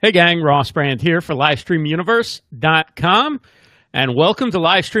Hey gang, Ross Brand here for LivestreamUniverse.com, and welcome to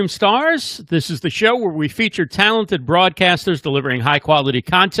Livestream Stars. This is the show where we feature talented broadcasters delivering high-quality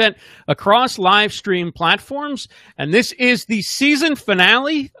content across live stream platforms, and this is the season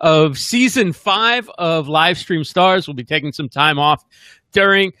finale of Season 5 of Livestream Stars. We'll be taking some time off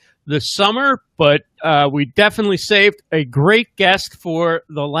during the summer, but we definitely saved a great guest for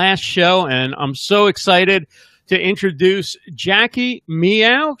the last show, and I'm so excited to introduce Jackie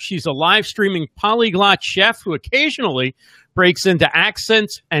Miao. She's a live streaming polyglot chef who occasionally breaks into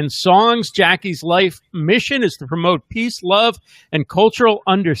accents and songs. Jackie's life mission is to promote peace, love, and cultural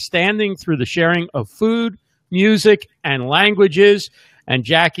understanding through the sharing of food, music, and languages. And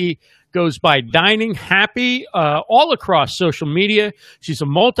Jackie goes by Dining Happy all across social media. She's a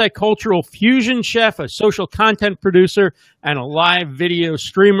multicultural fusion chef, a social content producer, and a live video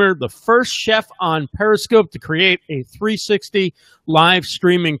streamer. The first chef on Periscope to create a 360 live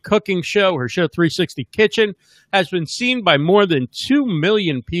streaming cooking show. Her show, 360 Kitchen, has been seen by more than 2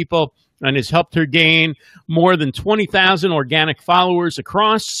 million people and has helped her gain more than 20,000 organic followers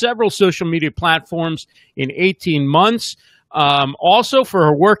across several social media platforms in 18 months. Also, for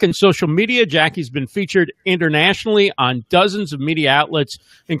her work in social media, Jackie's been featured internationally on dozens of media outlets,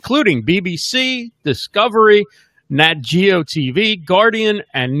 including BBC, Discovery, Nat Geo TV, Guardian,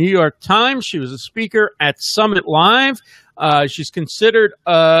 and New York Times. She was a speaker at Summit Live. She's considered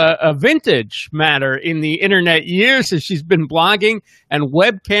a vintage matter in the internet years, as she's been blogging and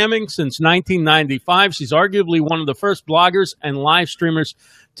webcamming since 1995. She's arguably one of the first bloggers and live streamers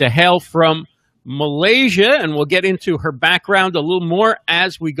to hail from Malaysia, and we'll get into her background a little more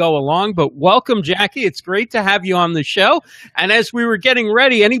as we go along. But welcome, Jackie. It's great to have you on the show. And as we were getting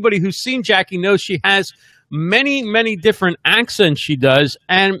ready, anybody who's seen Jackie knows she has many, many different accents she does.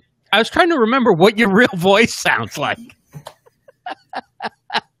 And I was trying to remember what your real voice sounds like.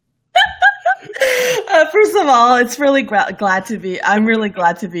 First of all, it's really I'm really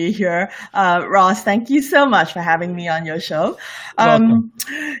glad to be here. Ross, thank you so much for having me on your show.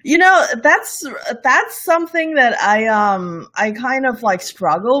 You know, that's something that I kind of like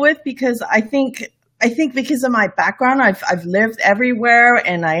struggle with, because I think because of my background, I've lived everywhere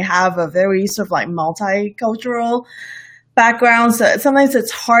and I have a very sort of like multicultural background. So sometimes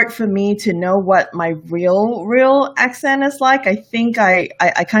it's hard for me to know what my real accent is like. I think I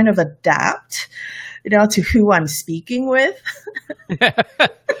kind of adapt, to who I'm speaking with.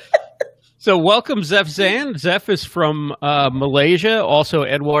 So welcome, Zeph Zan. Zeph is from Malaysia. Also,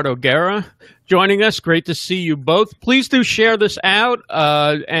 Eduardo Guerra joining us. Great to see you both. Please do share this out.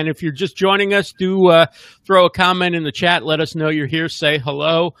 And if you're just joining us, do throw a comment in the chat. Let us know you're here. Say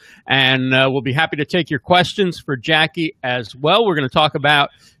hello. And we'll be happy to take your questions for Jackie as well. We're going to talk about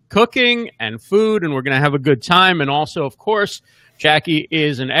cooking and food, and we're going to have a good time. And also, of course, Jackie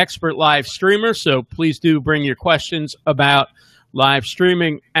is an expert live streamer. So please do bring your questions about live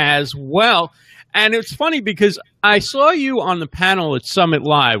streaming as well. And it's funny because I saw you on the panel at Summit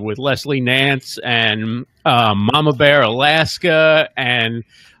Live with Leslie Nance and Mama Bear Alaska, and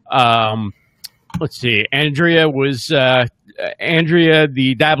let's see, Andrea,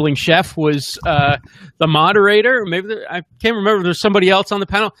 the dabbling chef, was the moderator. Maybe I can't remember. There's somebody else on the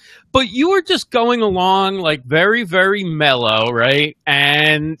panel, but you were just going along like very, very mellow, right?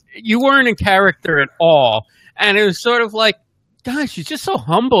 And you weren't in character at all. And it was sort of like, gosh, she's just so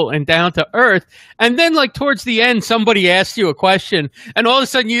humble and down to earth. And then, like, towards the end, somebody asked you a question, and all of a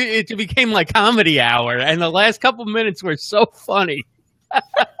sudden it became like comedy hour. And the last couple minutes were so funny.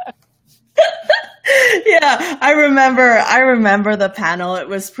 Yeah, I remember the panel. It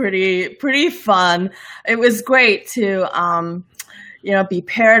was pretty fun. It was great to be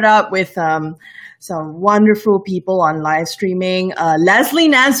paired up with some wonderful people on live streaming. Leslie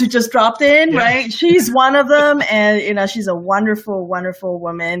Nance, who just dropped in, right? She's one of them. And, she's a wonderful, wonderful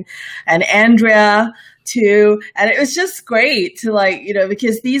woman. And Andrea, too. And it was just great to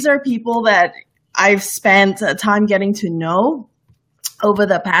because these are people that I've spent time getting to know over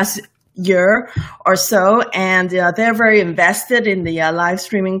the past year or so, and they're very invested in the live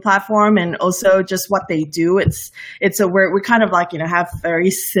streaming platform, and also just what they do. We kind of have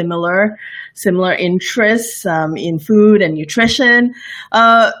very similar interests in food and nutrition,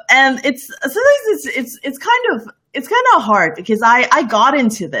 and it's kind of hard, because I got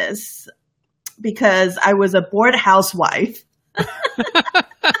into this because I was a bored housewife.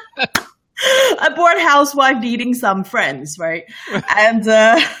 A bored housewife needing some friends, right? And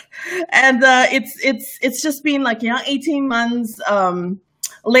it's just been 18 months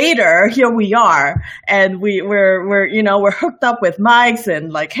later, here we are, and we're hooked up with mics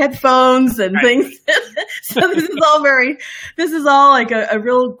and like headphones and things. So this is all like a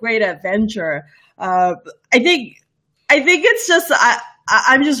real great adventure. I think it's just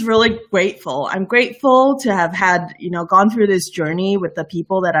I'm just really grateful. I'm grateful to have had, gone through this journey with the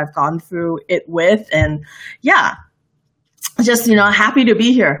people that I've gone through it with, and just happy to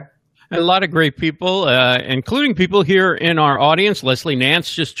be here. A lot of great people, including people here in our audience. Leslie Nance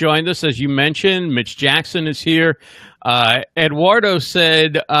just joined us, as you mentioned. Mitch Jackson is here. Eduardo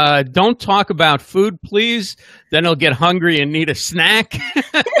said, don't talk about food, please. Then he'll get hungry and need a snack.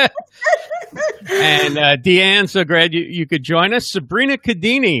 And Deanne, so glad you could join us. Sabrina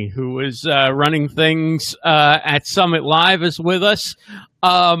Cadini, who is running things at Summit Live, is with us.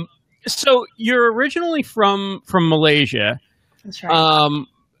 So you're originally from Malaysia. That's right.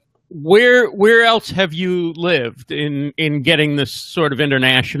 Where else have you lived in getting this sort of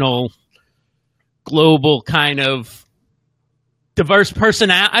international, global kind of diverse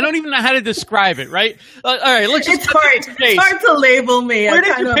personality? I don't even know how to describe it, right? All right, let's just... It's hard to label me. Where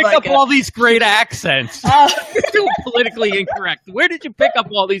did you pick up all these great accents? Too politically incorrect. Where did you pick up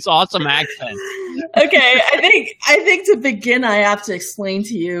all these awesome accents? Okay, I think to begin, I have to explain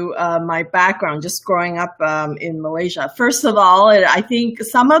to you my background, just growing up in Malaysia. First of all, I think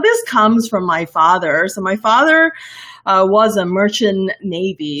some of this comes from my father. So my father was a merchant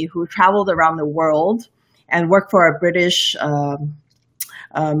navy who traveled around the world and worked for a British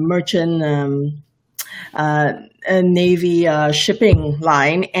merchant navy shipping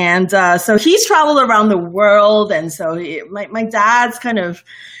line. And so he's traveled around the world. And so my dad's kind of,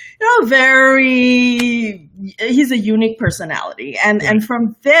 he's a unique personality. And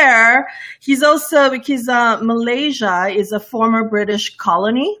from there, he's also, because Malaysia is a former British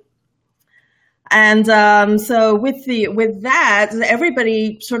colony. And so with that,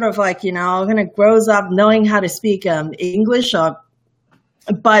 everybody sort of like, kind of grows up knowing how to speak English,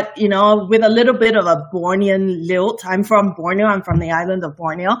 but, with a little bit of a Bornean lilt. I'm from Borneo. I'm from the island of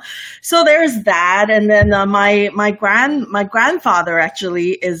Borneo. So there's that. And then my grandfather actually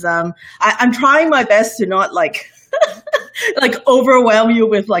is, I'm trying my best to not like overwhelm you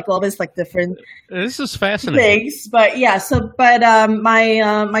with like all this like different This is fascinating things. But yeah,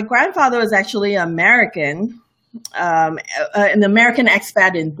 my grandfather was actually American, an American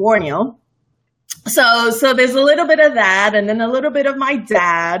expat in Borneo. So there's a little bit of that, and then a little bit of my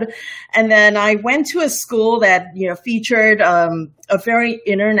dad, and then I went to a school that featured a very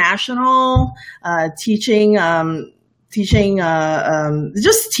international teaching.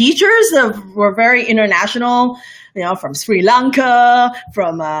 Just teachers were very international. From Sri Lanka,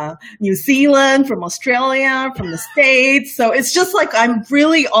 from New Zealand, from Australia, from the States. So it's just like I'm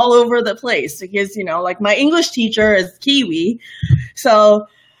really all over the place because like my English teacher is Kiwi, so.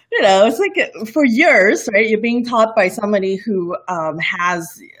 It's like for years, right? You're being taught by somebody who has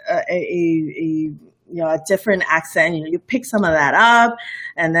a different accent. You pick some of that up,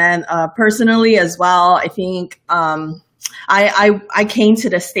 and then personally as well, I think I came to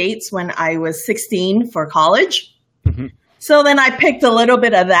the States when I was 16 for college. Mm-hmm. So then I picked a little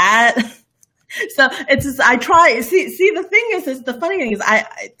bit of that. So it's just, I try. See, the thing is the funny thing is, I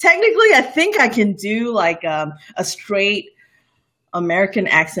think I can do like a straight American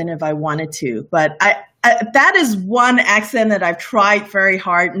accent if I wanted to, but I that is one accent that I've tried very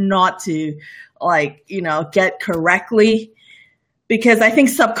hard not to get correctly, because I think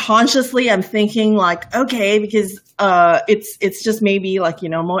subconsciously I'm thinking like, okay, because it's just maybe like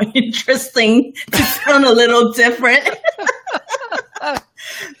more interesting to sound a little different.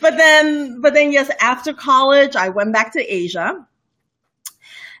 But then yes, after college I went back to Asia,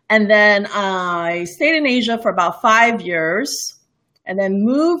 and then I stayed in Asia for about 5 years. And then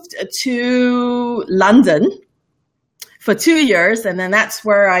moved to London for 2 years. And then that's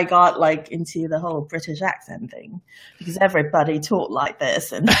where I got like into the whole British accent thing, because everybody talked like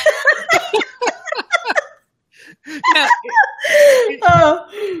this. And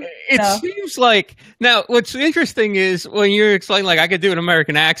it seems like, now what's interesting is when you're explaining like I could do an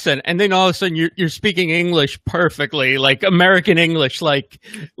American accent, and then all of a sudden you're speaking English perfectly, like American English, like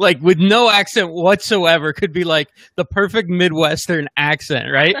with no accent whatsoever, could be like the perfect Midwestern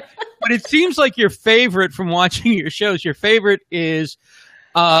accent, right? But it seems like your favorite from watching your shows, your favorite is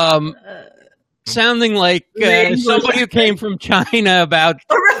sounding like somebody who came from China about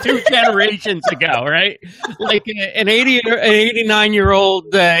 2 generations ago, right? Like an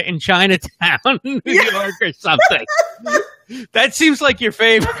 89-year-old in Chinatown, New York or something. That seems like your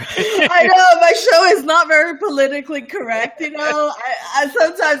favorite. I know my show is not very politically correct. I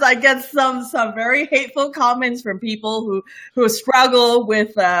sometimes I get some very hateful comments from people who struggle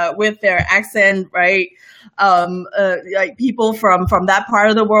with their accent, right? Like people from that part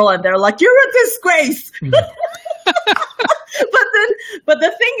of the world, and they're like, "You're a disgrace." But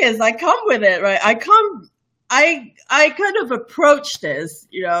the thing is, I come with it, right? I kind of approach this,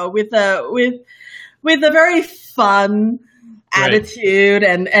 with a very fun attitude,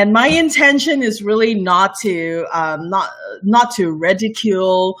 and my intention is really not to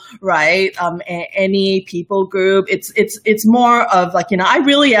ridicule, right? Any people group. It's more of like, I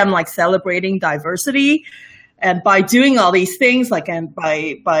really am like celebrating diversity, and by doing all these things, like, and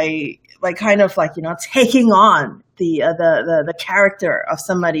by kind of like, taking on the character of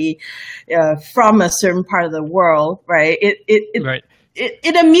somebody from a certain part of the world, right?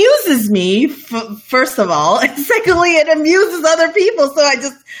 It amuses me, first of all, and secondly, it amuses other people. So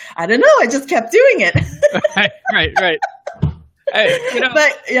I don't know, I just kept doing it. Right.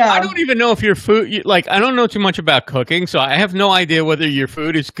 But yeah, I don't even know if your food, I don't know too much about cooking, so I have no idea whether your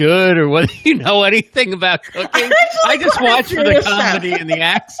food is good or whether you know anything about cooking. I just watch for the comedy and the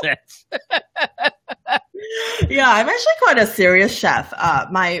accents. Yeah, I'm actually quite a serious chef.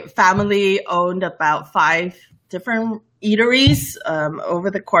 My family owned about 5 different eateries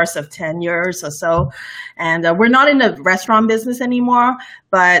over the course of 10 years or so. And we're not in the restaurant business anymore,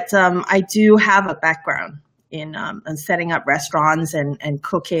 but I do have a background in setting up restaurants and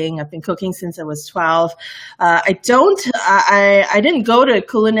cooking. I've been cooking since I was 12. I didn't go to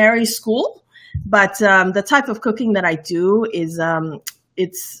culinary school, but the type of cooking that I do is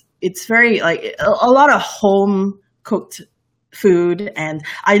it's very like a lot of home cooked food, and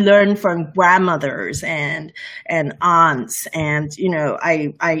I learned from grandmothers and aunts, and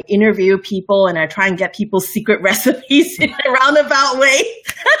I interview people and I try and get people's secret recipes in a roundabout way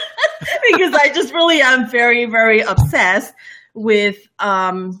because I just really am very, very obsessed with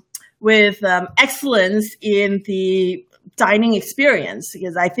excellence in the dining experience,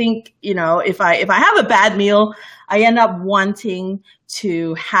 because I think if I have a bad meal, I end up wanting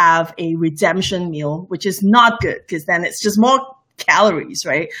to have a redemption meal, which is not good because then it's just more calories,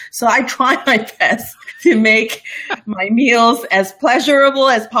 right? So I try my best to make my meals as pleasurable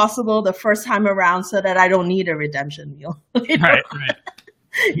as possible the first time around so that I don't need a redemption meal. Right.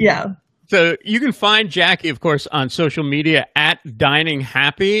 Yeah. So you can find Jackie, of course, on social media at Dining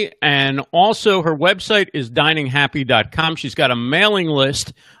Happy, and also her website is dininghappy.com. She's got a mailing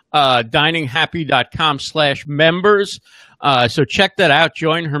list, dininghappy.com/members. So check that out.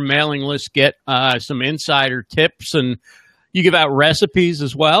 Join her mailing list. Get some insider tips, and you give out recipes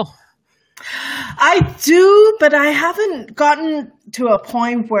as well. I do, but I haven't gotten to a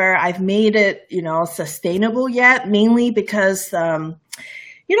point where I've made it, sustainable yet. Mainly because,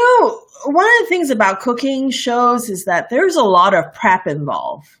 one of the things about cooking shows is that there's a lot of prep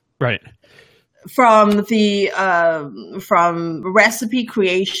involved. Right. From recipe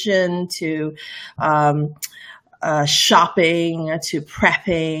creation to shopping to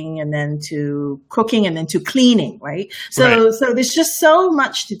prepping, and then to cooking, and then to cleaning, right? So there's just so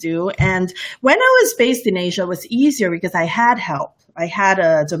much to do. And when I was based in Asia, it was easier because I had help. I had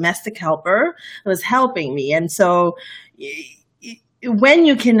a domestic helper who was helping me. And so when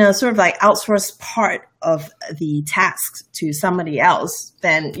you can sort of like outsource part of the tasks to somebody else,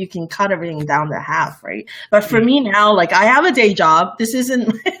 then you can cut everything down to half, right? But for me now, like, I have a day job. This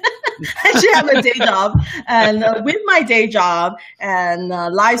isn't, I actually have a day job, and with my day job and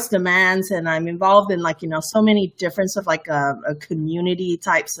life's demands, and I'm involved in so many different sort of like a community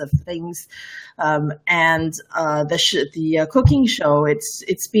types of things. And the cooking show,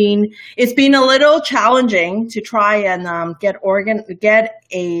 it's been a little challenging to try and get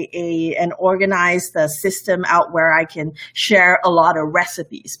an organized system out where I can share a lot of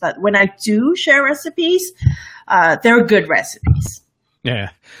recipes. But when I do share recipes, they're good recipes. Yeah.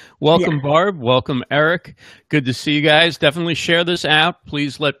 Welcome, yeah. Barb. Welcome, Eric. Good to see you guys. Definitely share this out.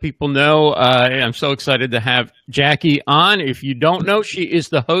 Please let people know. I'm so excited to have Jackie on. If you don't know, she is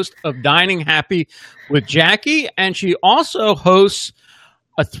the host of Dining Happy with Jackie, and she also hosts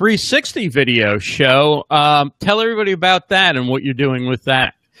a 360 video show. Tell everybody about that and what you're doing with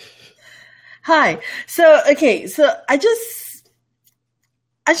that. Hi. So I just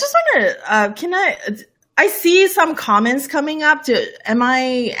want to, I see some comments coming up. Am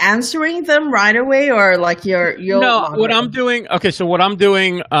I answering them right away, or like you'll No, what I'm doing,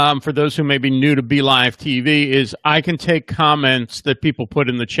 for those who may be new to Be Live TV, is I can take comments that people put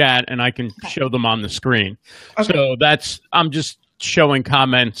in the chat and I can show them on the screen. Okay. So I'm just showing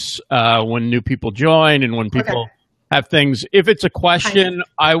comments when new people join and when people have things. If it's a question,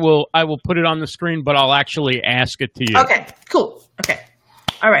 I will put it on the screen, but I'll actually ask it to you. Okay, cool. Okay.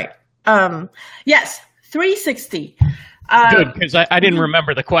 All right. Yes, 360. Good, because I didn't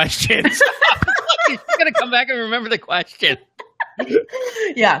remember the questions. You're going to come back and remember the question.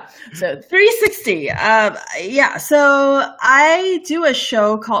 Yeah. So 360. Yeah. So I do a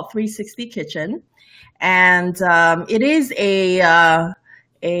show called 360 Kitchen, and it is a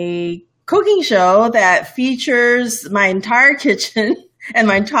cooking show that features my entire kitchen and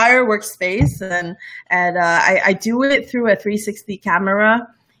my entire workspace, and I do it through a 360 camera,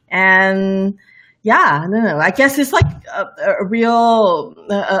 and yeah, no, I guess it's like a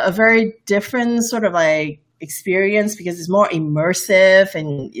very different sort of like experience because it's more immersive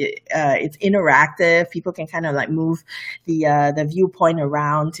and it's interactive. People can kind of like move the viewpoint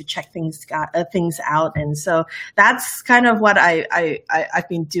around to check things out, and so that's kind of what I've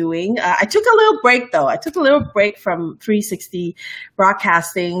been doing. I took a little break though. I took a little break from 360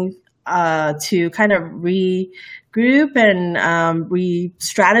 broadcasting to kind of regroup and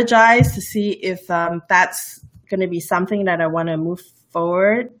re-strategize to see if that's going to be something that I want to move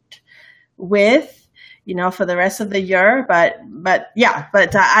forward with, for the rest of the year. But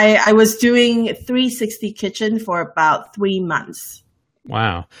I was doing 360 Kitchen for about 3 months.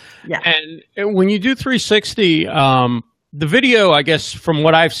 Wow. Yeah. And when you do 360, the video, I guess, from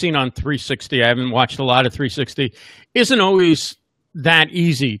what I've seen on 360, I haven't watched a lot of 360, isn't always that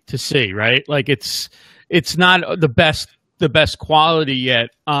easy to see, right? Like it's not the best quality yet.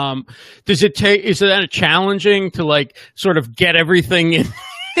 Is it challenging to like sort of get everything in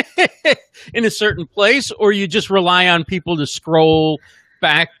in a certain place, or you just rely on people to scroll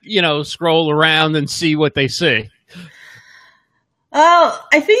back, scroll around and see what they see? Well,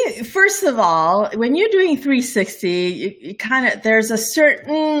 I think first of all, when you're doing 360, you kind of, there's a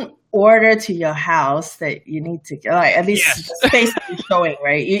certain order to your house that you need to go, at least the space that you're showing,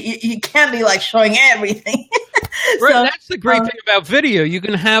 right? You can't be like showing everything. Right, so, that's the great thing about video. You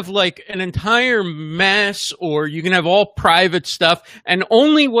can have like an entire mess, or you can have all private stuff, and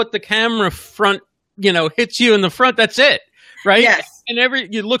only what the camera front, hits you in the front. That's it, right? Yes. And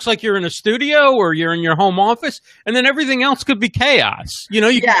it looks like you're in a studio or you're in your home office, and then everything else could be chaos. You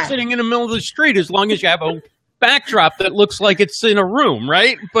can be sitting in the middle of the street as long as you have a backdrop that looks like it's in a room,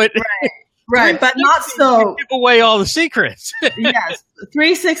 right? But right, but not so. Give away all the secrets. Yes,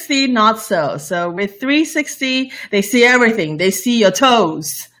 360, not so. So with 360, they see everything. They see your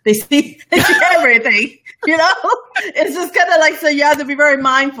toes. They see everything. It's just kind of like, so you have to be very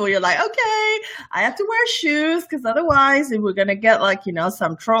mindful. You're like, okay, I have to wear shoes because otherwise we're going to get like,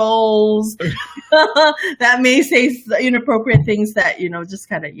 some trolls that may say inappropriate things that, just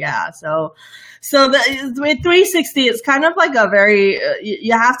kind of, So with 360, it's kind of like a very,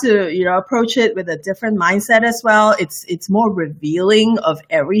 you have to, approach it with a different mindset as well. It's more revealing of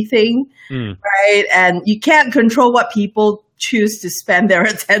everything, right? And you can't control what people choose to spend their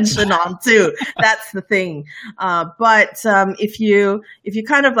attention on too. That's the thing. But if you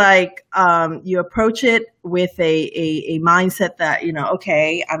kind of like, you approach it with a mindset that,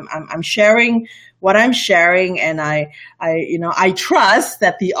 okay, I'm sharing what I'm sharing, and I trust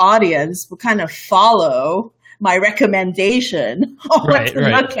that the audience will kind of follow my recommendation on what to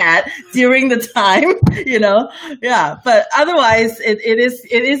look at during the time, Yeah. But otherwise, it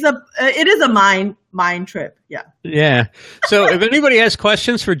is a mind trip. Yeah. Yeah. So if anybody has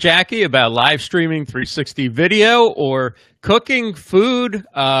questions for Jackie about live streaming 360 video or cooking food,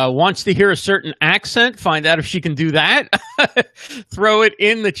 wants to hear a certain accent, find out if she can do that, throw it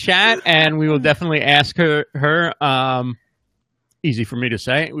in the chat and we will definitely ask her. Easy for me to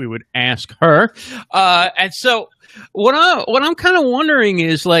say. We would ask her. And so what I'm kind of wondering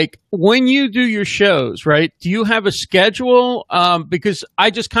is, like, when you do your shows, right, do you have a schedule? Because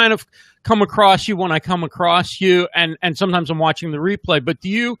I just kind of come across you when I come across you, and sometimes I'm watching the replay, but do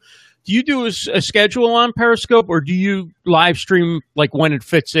you do a schedule on Periscope, or do you live stream like when it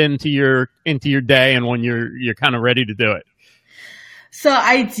fits into your day and when you're kind of ready to do it? So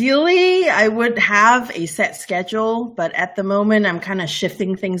ideally, I would have a set schedule, but at the moment, I'm kind of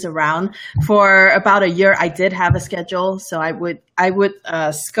shifting things around. For about a year, I did have a schedule, so I would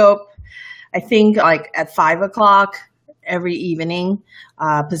scope, I think, like at 5:00 every evening,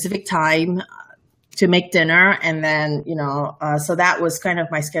 Pacific time, to make dinner, and then so that was kind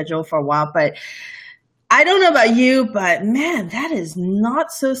of my schedule for a while. But I don't know about you, but man, that is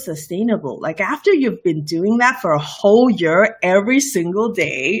not so sustainable. Like after you've been doing that for a whole year, every single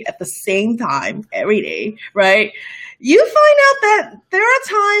day at the same time, every day, right? You find out that there are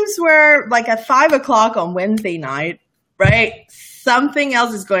times where like at 5:00 on Wednesday night, right? Something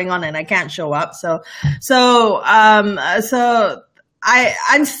else is going on and I can't show up. So I'm still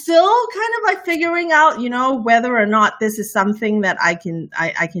kind of like figuring out, whether or not this is something that I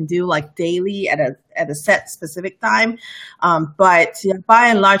can do like daily at a set specific time. But by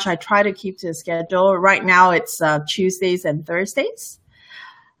and large, I try to keep to the schedule. Right now it's Tuesdays and Thursdays.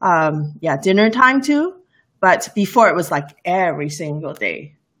 Dinner time too. But before it was like every single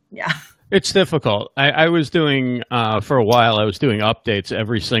day. Yeah. It's difficult. I was doing, for a while, I was doing updates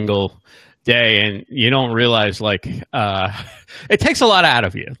every single day, and you don't realize, like, it takes a lot out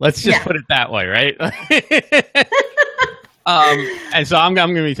of you. Let's just put it that way, right? And so I'm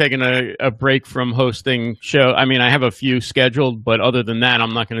going to be taking a break from hosting show. I mean, I have a few scheduled, but other than that,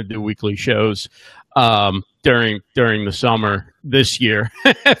 I'm not going to do weekly shows during the summer this year.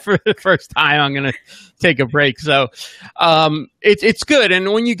 For the first time, I'm going to take a break. So it's good.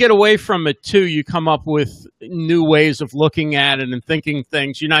 And when you get away from it too, you come up with new ways of looking at it and thinking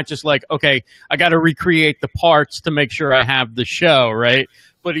things. You're not just like, okay, I got to recreate the parts to make sure I have the show, right?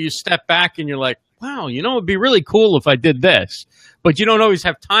 But you step back and you're like, wow, it'd be really cool if I did this. But you don't always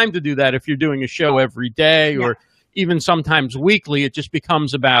have time to do that if you're doing a show every day or even sometimes weekly. It just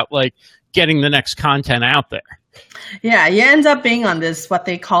becomes about like getting the next content out there. Yeah, you end up being on this, what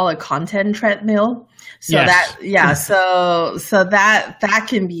they call a content treadmill. So so that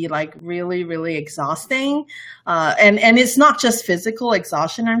can be like really, really exhausting. And it's not just physical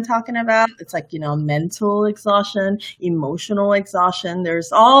exhaustion I'm talking about. It's like, mental exhaustion, emotional exhaustion.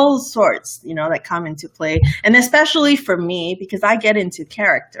 There's all sorts, that come into play. And especially for me, because I get into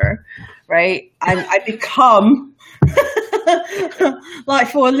character, right? I become like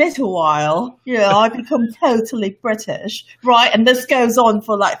for a little while, I become totally British, right? And this goes on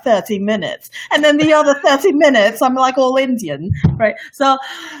for like 30 minutes. And then the other 30 minutes, I'm like all Indian, right? So,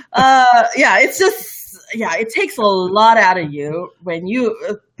 it's just, it takes a lot out of you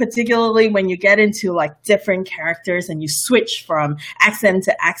particularly when you get into like different characters and you switch from accent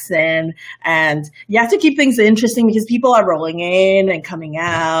to accent, and you have to keep things interesting because people are rolling in and coming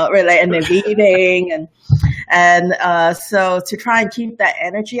out, really, and they're reading and so to try and keep that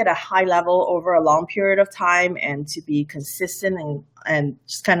energy at a high level over a long period of time and to be consistent and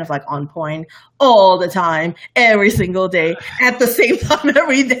just kind of like on point all the time, every single day, at the same time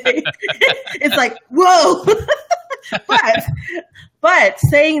every day. It's like, whoa. But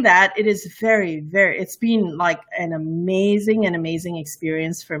saying that, it is very, very, it's been like an amazing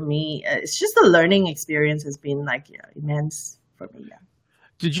experience for me. It's just the learning experience has been like immense for me. Yeah.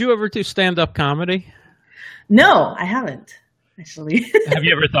 Did you ever do stand-up comedy? No, I haven't, actually. Have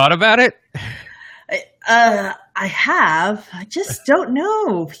you ever thought about it? I have. I just don't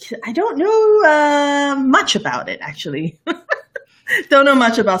know. I don't know much about it, actually. Don't know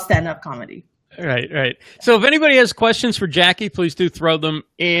much about stand-up comedy. Right. So if anybody has questions for Jackie, please do throw them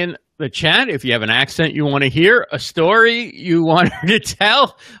in the chat. If you have an accent you want to hear, a story you want her to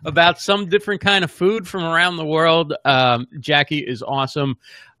tell about some different kind of food from around the world, Jackie is awesome.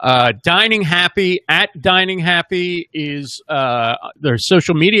 Dining Happy at Dining Happy is their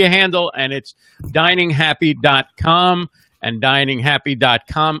social media handle, and it's dininghappy.com and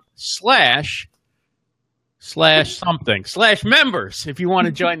dininghappy.com // members if you want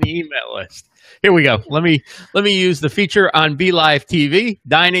to join the email list. Here we go. Let me use the feature on BeLive TV,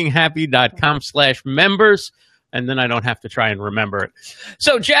 dininghappy.com /members, and then I don't have to try and remember it.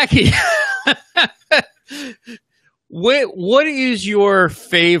 So, Jackie, what is your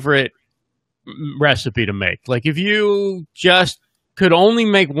favorite recipe to make? Like, if you just could only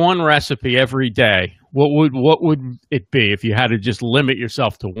make one recipe every day, what would it be if you had to just limit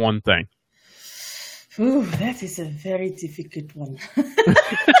yourself to one thing? Ooh, that is a very difficult one.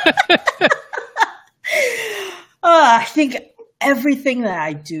 I think everything that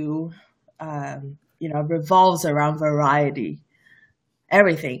I do, revolves around variety.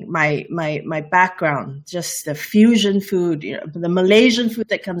 Everything, my background, just the fusion food, the Malaysian food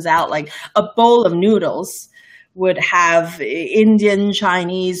that comes out, like a bowl of noodles would have Indian,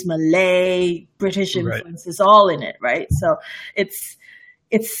 Chinese, Malay, British influences all in it, right? So it's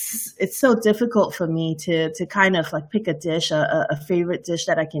so difficult for me to kind of like pick a dish, a favorite dish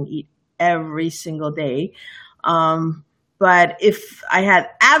that I can eat every single day. But if I had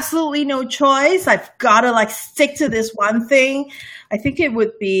absolutely no choice, I've got to like stick to this one thing. I think it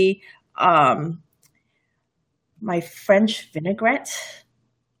would be my French vinaigrette.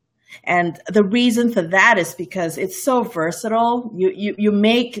 And the reason for that is because it's so versatile. You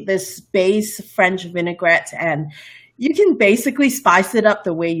make this base French vinaigrette and you can basically spice it up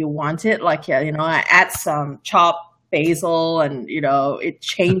the way you want it. Like, I add some chopped basil, and it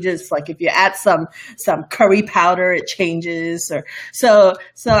changes. Like if you add some curry powder, it changes. Or so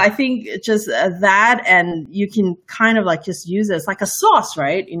I think just that, and you can kind of like just use it as like a sauce,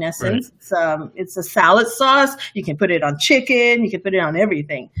 right? In essence, right. It's a salad sauce. You can put it on chicken. You can put it on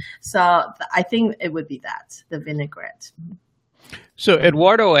everything. So I think it would be that, the vinaigrette. So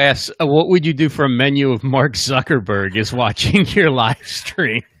Eduardo asks, what would you do for a menu if Mark Zuckerberg is watching your live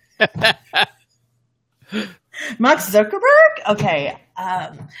stream? Mark Zuckerberg? Okay. I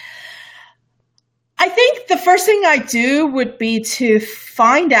think the first thing I do would be to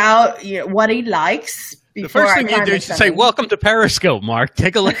find out what he likes. The first thing you do is say, welcome to Periscope, Mark.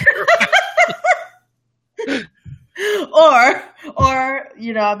 Take a look. Or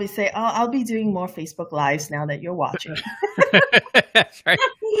I'll be saying, I'll be doing more Facebook Lives now that you're watching. That's right.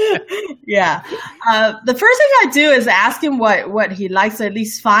 Yeah. The first thing I do is ask him what he likes, or at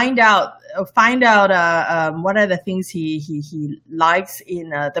least find out what are the things he likes in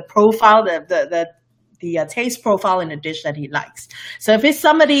the profile, the taste profile in a dish that he likes. So if it's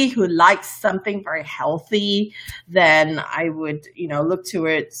somebody who likes something very healthy, then I would, look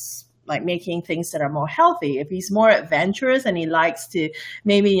towards like making things that are more healthy. If he's more adventurous and he likes to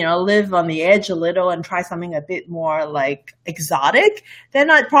maybe, live on the edge a little and try something a bit more like exotic, then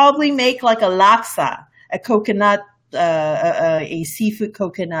I'd probably make like a laksa, a coconut, a seafood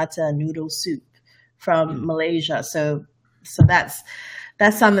coconut noodle soup from Malaysia. So that's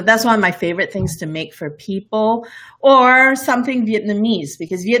one of my favorite things to make for people, or something Vietnamese,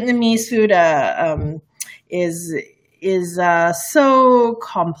 because Vietnamese food is so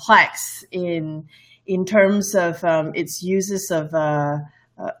complex in terms of its uses of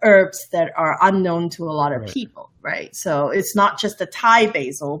herbs that are unknown to a lot of people, right? So it's not just the Thai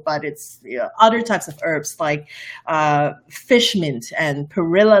basil, but it's other types of herbs like fish mint and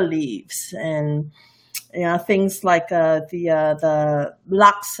perilla leaves, and things like the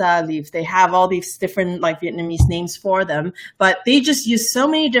laksa leaves. They have all these different like Vietnamese names for them, but they just use so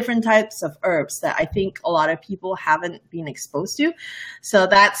many different types of herbs that I think a lot of people haven't been exposed to. So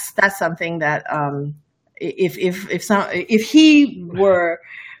that's something that if he were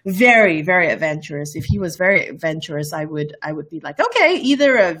very, very adventurous, I would be like, okay,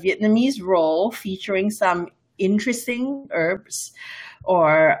 either a Vietnamese roll featuring some interesting herbs,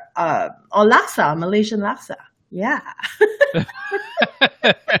 or laksa, Malaysian laksa. Yeah.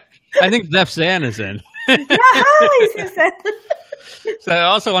 I think Zeph Zan is in. Yeah, hi. So I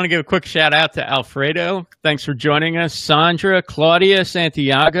also want to give a quick shout out to Alfredo. Thanks for joining us. Sandra, Claudia,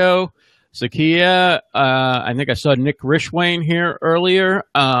 Santiago, Zakia. I think I saw Nick Rishwain here earlier.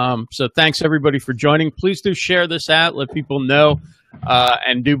 So thanks everybody for joining. Please do share this out. Let people know.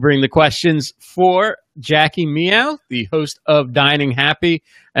 And do bring the questions for Jackie Miao, the host of Dining Happy,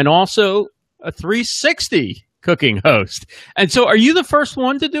 and also a 360 cooking host. And so are you the first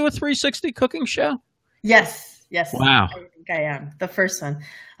one to do a 360 cooking show? Yes. Wow. I think I am. The first one.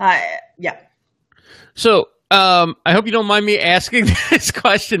 Yeah. So I hope you don't mind me asking this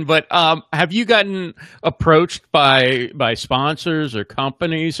question, but have you gotten approached by sponsors or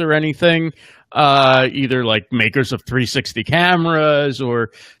companies or anything? Either like makers of 360 cameras, or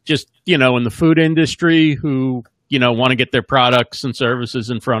just, in the food industry who, want to get their products and services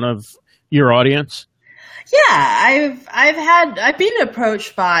in front of your audience? Yeah, I've been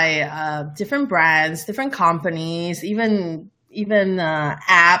approached by different brands, different companies, even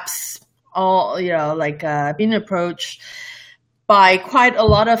apps. I've been approached by quite a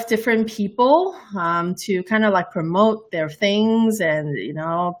lot of different people to kind of like promote their things, and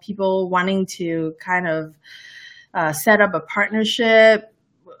people wanting to kind of set up a partnership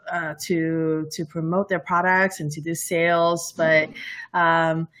to promote their products and to do sales. But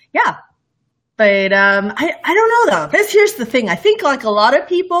I don't know though. Here's the thing. I think like a lot of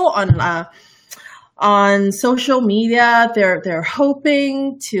people on social media, they're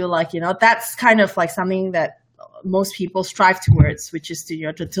hoping to that's kind of like something that most people strive towards, which is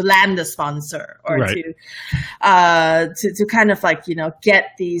to land a sponsor, or right. to kind of like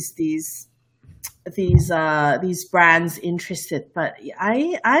get these brands interested. But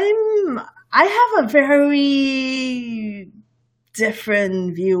I have a very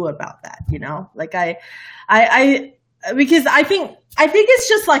different view about that, like because I think it's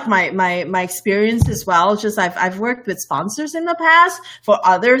just like my experience as well. Just I've worked with sponsors in the past for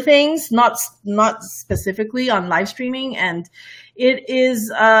other things, not specifically on live streaming, and it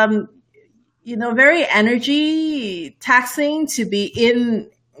is very energy taxing to be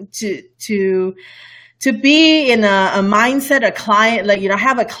in to be in a mindset, a client,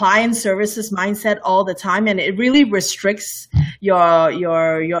 have a client services mindset all the time, and it really restricts your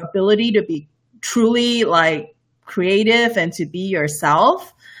ability to be truly like creative and to be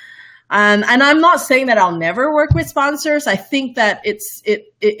yourself. And I'm not saying that I'll never work with sponsors. I think that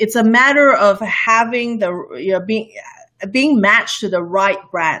it's a matter of having being matched to the right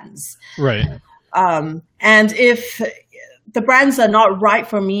brands. Right. And if the brands are not right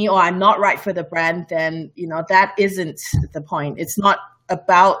for me, or I'm not right for the brand, then, that isn't the point. It's not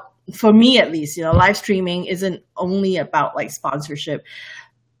about, for me at least, live streaming isn't only about like sponsorship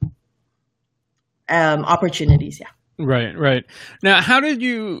opportunities. Yeah. Right. Now, how did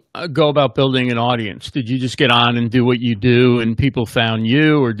you go about building an audience? Did you just get on and do what you do and people found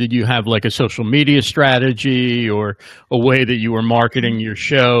you, or did you have like a social media strategy or a way that you were marketing your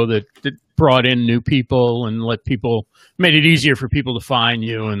show that brought in new people and made it easier for people to find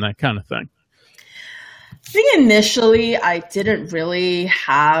you and that kind of thing? I think initially I didn't really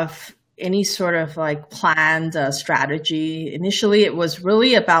have any sort of like planned strategy. Initially, it was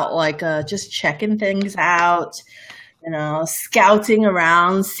really about like just checking things out, scouting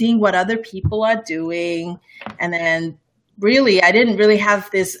around, seeing what other people are doing. And then really, I didn't really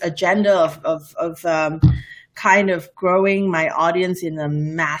have this agenda of kind of growing my audience in a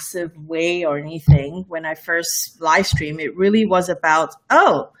massive way or anything. When I first live stream, it really was about,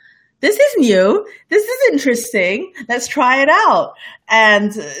 this is new. This is interesting. Let's try it out.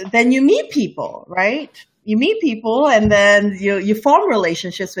 And then you meet people, right? You meet people and then you form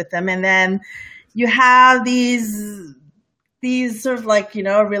relationships with them. And then you have these sort of like,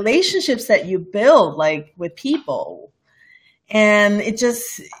 relationships that you build like with people. And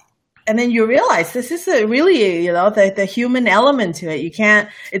and then you realize this is really, the human element to it. You can't,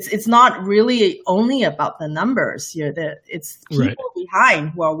 it's not really only about the numbers. It's people behind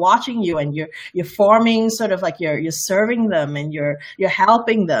who are watching you, and you're forming sort of like you're serving them and you're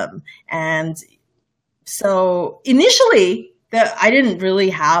helping them. And so initially I didn't really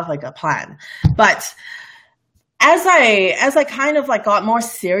have like a plan, but as I kind of like got more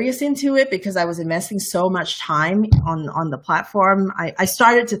serious into it, because I was investing so much time on the platform, I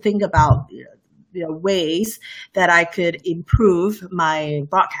started to think about ways that I could improve my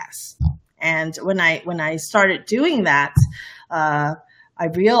broadcasts. And when I started doing that, I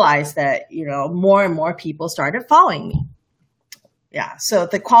realized that more and more people started following me. Yeah, so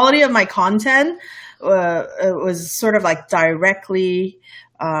the quality of my content was sort of like directly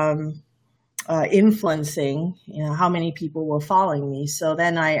influencing, how many people were following me. So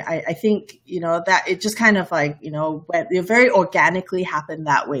then I think, that it just kind of like, it very organically happened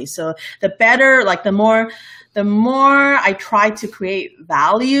that way. So the better, like the more I try to create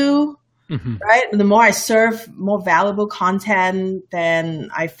value, right? The more I serve more valuable content, then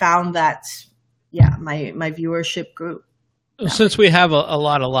I found that, my viewership grew. Since we have a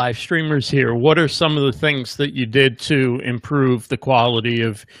lot of live streamers here, what are some of the things that you did to improve the quality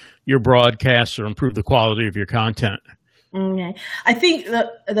of your broadcasts or improve the quality of your content? Okay. I think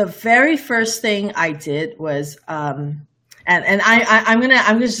the very first thing I did was, and I'm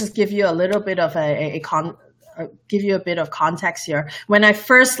gonna just give you a little bit of give you a bit of context here. When I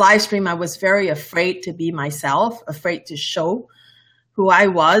first live stream, I was very afraid to be myself, afraid to show who I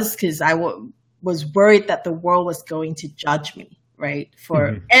was, because I was worried that the world was going to judge me, right?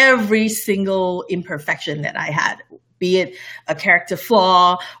 For every single imperfection that I had, be it a character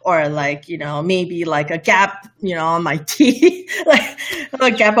flaw or like, maybe like a gap, on my teeth, like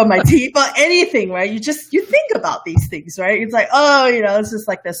a gap on my teeth, or anything, right? You think about these things, right? It's like, it's just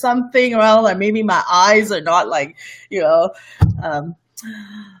like there's something wrong, like maybe my eyes are not like,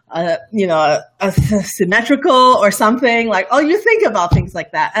 symmetrical or something, like, you think about things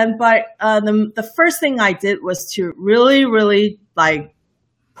like that. But the first thing I did was to really, really like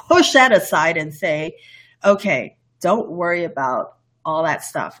push that aside and say, okay, don't worry about all that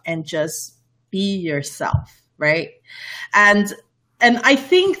stuff and just be yourself, right? And I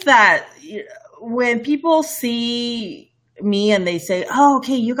think that when people see me and they say,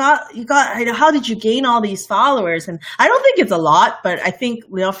 okay, you got, how did you gain all these followers? And I don't think it's a lot, but I think,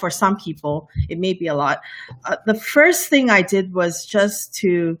 for some people, it may be a lot. The first thing I did was just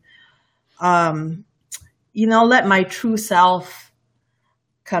to, let my true self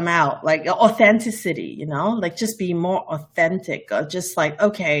come out, like authenticity, like just be more authentic, or just like,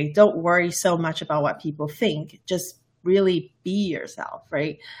 okay, don't worry so much about what people think, just really be yourself,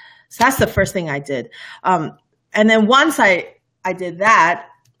 right? So that's the first thing I did. And then once I did that,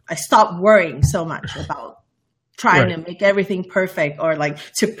 I stopped worrying so much about trying to make everything perfect, or like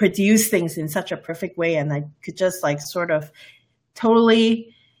to produce things in such a perfect way. And I could just like sort of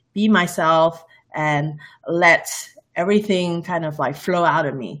totally be myself and let everything kind of like flow out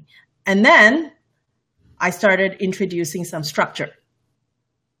of me. And then I started introducing some structure.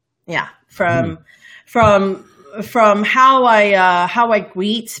 Yeah. From how I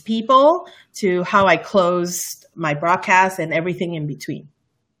greet people to how I close my broadcast and everything in between.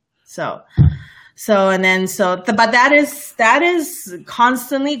 But that is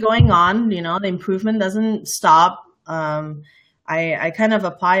constantly going on. The improvement doesn't stop. I kind of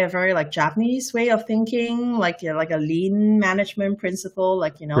apply a very like Japanese way of thinking, like a lean management principle,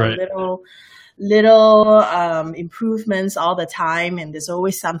 Right. little improvements all the time, and there's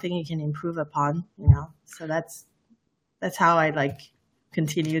always something you can improve upon. So that's how I like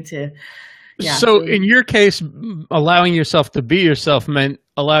continue to. Yeah. So in your case, allowing yourself to be yourself meant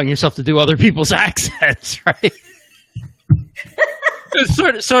allowing yourself to do other people's accents, right?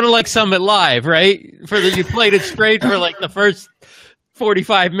 It's sort of like Summit Live, right? You played it straight for like the first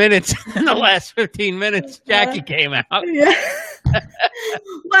 45 minutes, and the last 15 minutes, Jackie came out. Yeah. Well,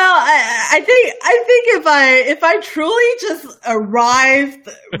 I think if I truly just arrived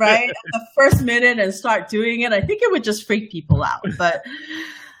right at the first minute and start doing it, I think it would just freak people out. But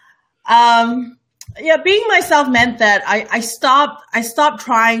being myself meant that I stopped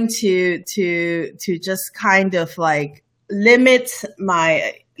trying to just kind of like limit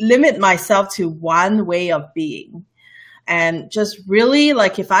myself to one way of being. And just really,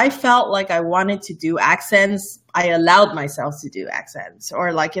 like, if I felt like I wanted to do accents, I allowed myself to do accents.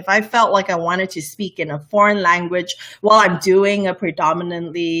 Or like if I felt like I wanted to speak in a foreign language while I'm doing a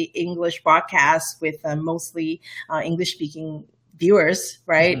predominantly English broadcast with mostly English-speaking viewers,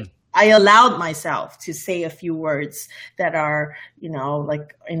 right? Mm-hmm. I allowed myself to say a few words that are,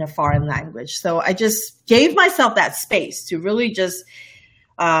 like in a foreign language. So I just gave myself that space to really just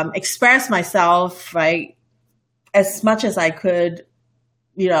express myself, right? As much as I could,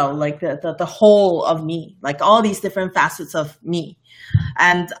 like the whole of me, like all these different facets of me.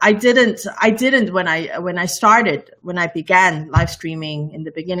 And I didn't when I began live streaming in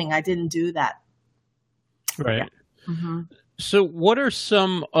the beginning, I didn't do that. Right. Yeah. Mm-hmm. So what are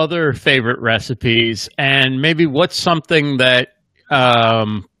some other favorite recipes, and maybe what's something that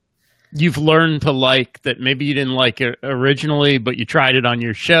you've learned to like that maybe you didn't like it originally, but you tried it on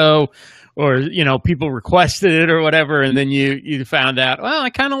your show, or, people requested it or whatever, and then you found out, well, I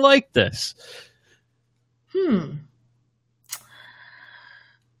kind of like this.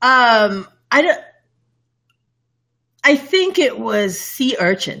 I think it was sea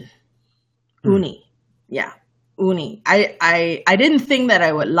urchin. Uni. Yeah. Uni. I didn't think that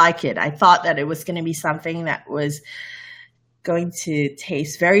I would like it. I thought that it was going to be something that was going to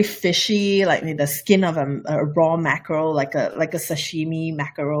taste very fishy, like the skin of a raw mackerel, like a sashimi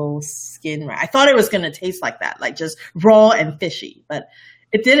mackerel skin. I thought it was going to taste like that, like just raw and fishy, but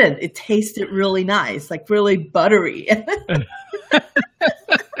it didn't. It tasted really nice, like really buttery.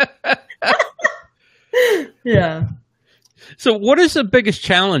 Yeah. So what is the biggest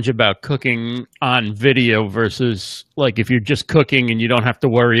challenge about cooking on video versus like if you're just cooking and you don't have to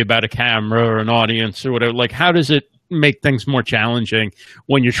worry about a camera or an audience or whatever? Like, how does it make things more challenging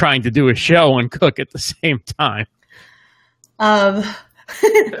when you're trying to do a show and cook at the same time? Well,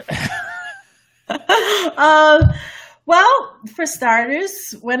 for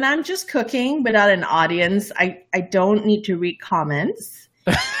starters, when I'm just cooking without an audience, I don't need to read comments.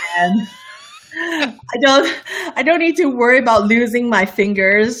 And I don't need to worry about losing my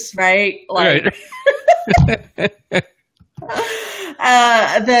fingers, right? Like, right.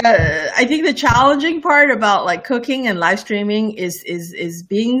 I think the challenging part about like cooking and live streaming is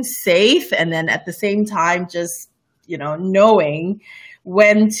being safe, and then at the same time just knowing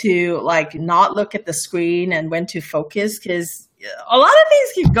when to like not look at the screen and when to focus, because a lot of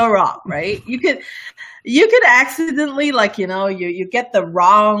things can go wrong, right? You could accidentally you get the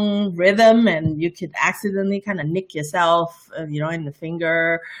wrong rhythm, and you could accidentally kind of nick yourself, in the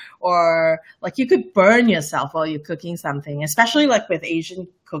finger, or like you could burn yourself while you're cooking something, especially like with Asian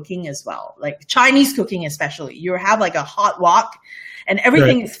cooking as well, like Chinese cooking especially. You have like a hot wok, and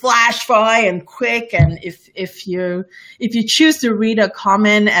everything is flash fry and quick. And if you choose to read a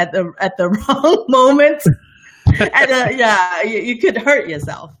comment at the wrong moment, you could hurt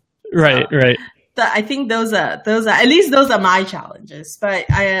yourself. Right, so, right. I think those are at least those are my challenges. But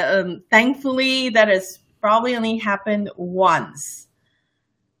I thankfully that has probably only happened once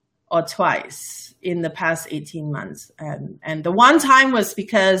or twice in the past 18 months, and the one time was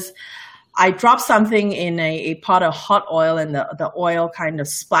because I dropped something in a pot of hot oil, and the oil kind of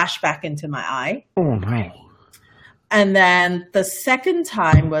splashed back into my eye. Oh no. And then the second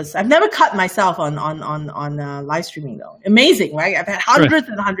time was, I've never cut myself on live streaming though. Amazing, right? I've had hundreds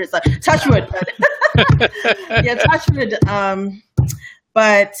and hundreds, touch wood. Yeah, touch wood.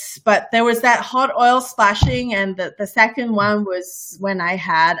 but there was that hot oil splashing, and the second one was when I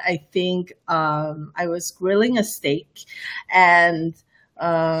think I was grilling a steak, and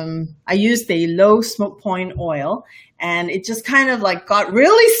I used a low smoke point oil, and it just kind of like got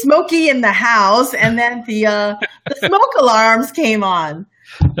really smoky in the house, and then the smoke alarms came on.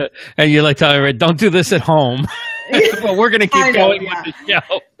 And you're like, don't do this at home. Well, we're going to keep going with the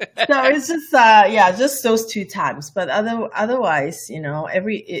show. So it's just just those two times, but otherwise,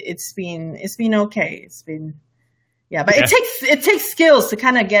 it's been okay. It's been but it takes skills to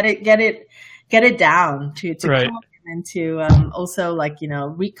kind of get it down to right. And to also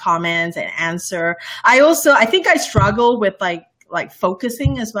read comments and answer. I think I struggle with like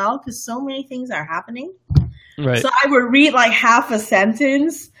focusing as well, because so many things are happening. Right. So I would read like half a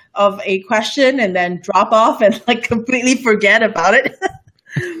sentence of a question and then drop off and like completely forget about it.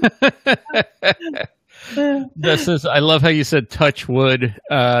 I love how you said touch wood.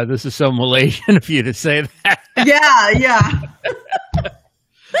 This is so Malaysian of you to say that. Yeah.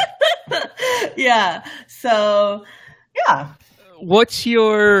 Yeah. So, yeah. What's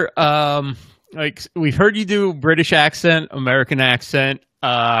your, we've heard you do British accent, American accent,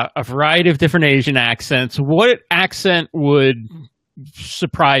 a variety of different Asian accents. What accent would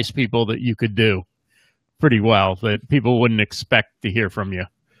surprise people that you could do pretty well, that people wouldn't expect to hear from you?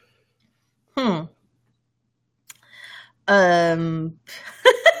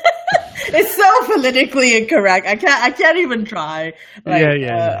 It's so politically incorrect. I can't even try.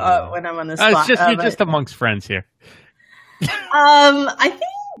 When I'm on the spot. You're just amongst friends here.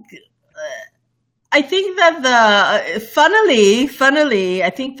 I think that funnily, I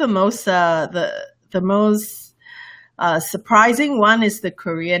think the most surprising one is the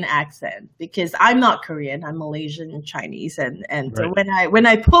Korean accent, because I'm not Korean, I'm Malaysian and Chinese, and right. when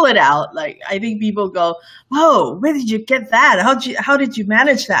I pull it out, like, I think people go, "Whoa, where did you get that? How did you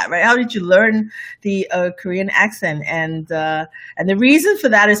manage that? Right? How did you learn the Korean accent?" And the reason for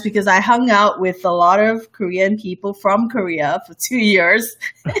that is because I hung out with a lot of Korean people from Korea for 2 years,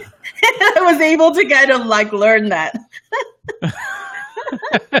 and I was able to kind of like learn that.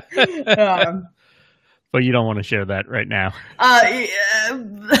 But you don't want to share that right now.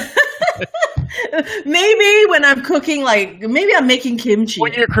 Maybe when I'm cooking, maybe I'm making kimchi.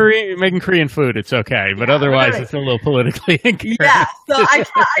 When you're making Korean food, it's okay. But otherwise, it's a little politically incorrect. Yeah, so I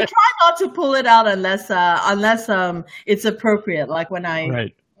try not to pull it out unless it's appropriate. Like when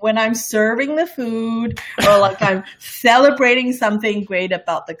I'm serving the food, or like I'm celebrating something great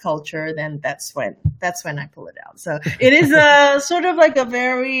about the culture, then that's when I pull it out. So it is a sort of like a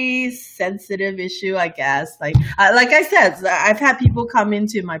very sensitive issue, I guess. Like I said, I've had people come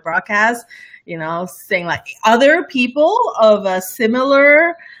into my broadcast, saying like other people of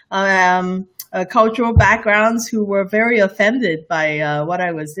similar cultural backgrounds who were very offended by what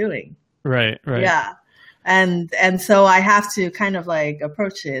I was doing. Right. Yeah. And so I have to kind of like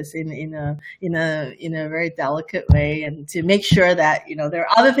approach this in a very delicate way, and to make sure that there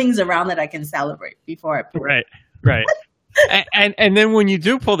are other things around that I can celebrate before I pull it. Right. and then when you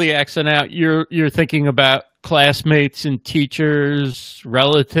do pull the accent out, you're thinking about classmates and teachers,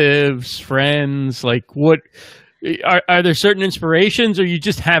 relatives, friends. Like, what are there certain inspirations, or you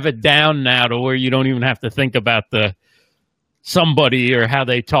just have it down now to where you don't even have to think about somebody or how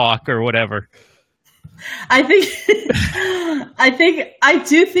they talk or whatever? I think I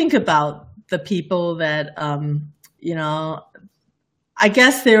do think about the people that, I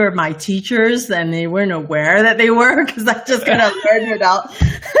guess they were my teachers and they weren't aware that they were, because I just kind of learned it out.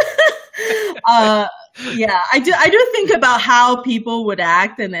 I do think about how people would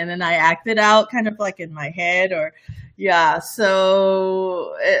act, and then I act it out kind of like in my head, or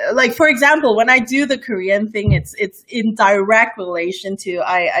so like, for example, when I do the Korean thing, it's in direct relation to,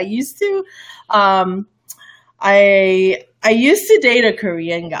 I used to date a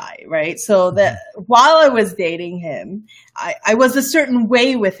Korean guy, right? So that while I was dating him, I was a certain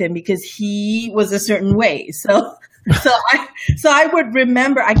way with him because he was a certain way. So I would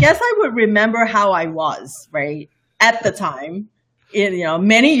remember, I guess I would remember how I was, right, at the time,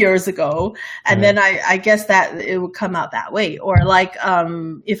 many years ago. And then I guess that it would come out that way. Or like,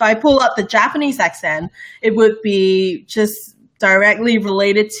 if I pull up the Japanese accent, it would be just directly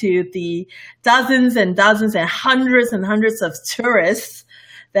related to the dozens and dozens and hundreds of tourists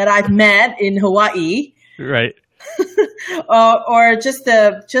that I've met in Hawaii. Right. or just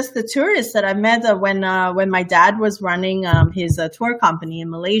the tourists that I met when my dad was running his tour company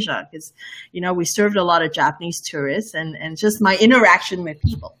in Malaysia, because we served a lot of Japanese tourists, and just my interaction with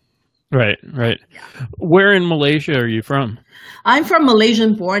people. Right. Yeah. Where in Malaysia are you from? I'm from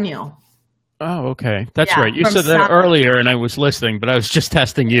Malaysian Borneo. Oh, okay. That's Yeah, right. You from said that Sabah. earlier, and I was listening, but I was just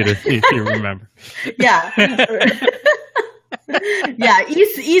testing you to see if you remember. Yeah. Yeah,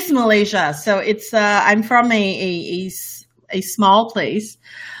 East Malaysia. So it's I'm from a small place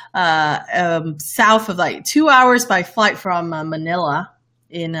south of like 2 hours by flight from Manila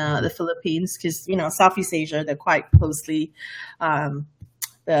in the Philippines, because Southeast Asia, they're quite closely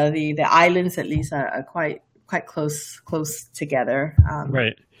the islands at least are quite close together.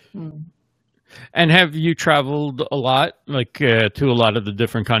 Right. mm. And have you traveled a lot, like to a lot of the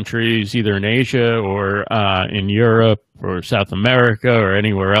different countries, either in Asia or in Europe or South America or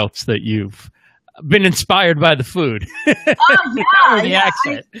anywhere else that you've been inspired by the food? Oh Or the yeah,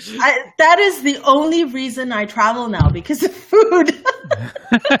 accent. that is the only reason I travel now, because of food.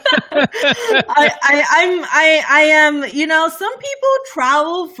 I am, some people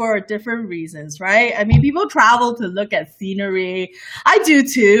travel for different reasons, right? I mean, people travel to look at scenery. I do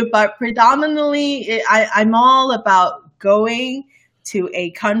too, but predominantly I'm all about going to a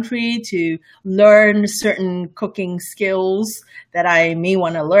country to learn certain cooking skills that I may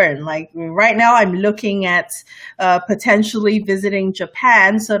want to learn. Like right now, I'm looking at potentially visiting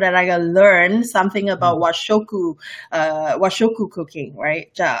Japan so that I can learn something about washoku cooking,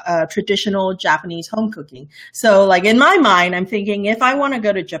 right? Traditional Japanese home cooking. So like in my mind, I'm thinking if I want to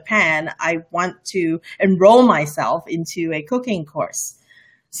go to Japan, I want to enroll myself into a cooking course.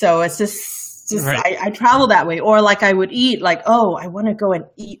 So it's just right. I travel that way. Or like I would eat like, oh, I want to go and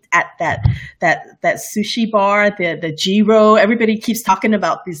eat at that sushi bar, the Jiro. Everybody keeps talking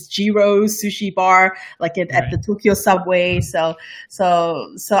about this Jiro sushi bar, like at the Tokyo subway. So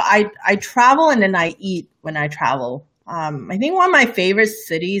I travel and then I eat when I travel. I think one of my favorite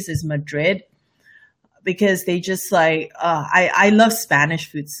cities is Madrid, because they just like, I love Spanish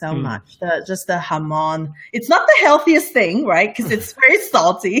food so much. Just the jamon. It's not the healthiest thing, right? Because it's very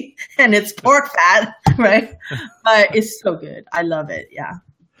salty and it's pork fat, right? But it's so good. I love it. Yeah.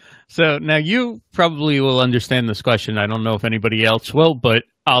 So now you probably will understand this question. I don't know if anybody else will, but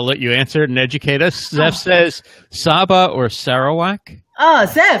I'll let you answer it and educate us. Zeph says Sabah or Sarawak? Oh,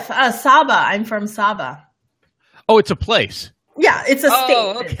 Zeph, Sabah. I'm from Sabah. Oh, it's a place. Yeah, it's a state.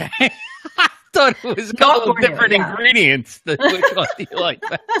 Oh, okay. Thought it was a couple of different ingredients. Which one do you like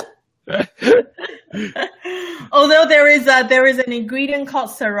that? Although there is an ingredient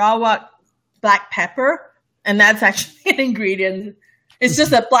called Sarawak black pepper, and that's actually an ingredient. It's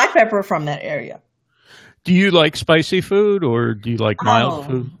just a black pepper from that area. Do you like spicy food, or do you like mild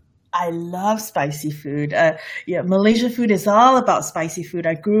food? I love spicy food. Malaysia food is all about spicy food.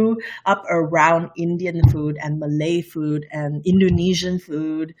 I grew up around Indian food and Malay food and Indonesian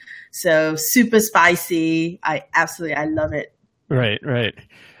food. So super spicy. I love it. Right.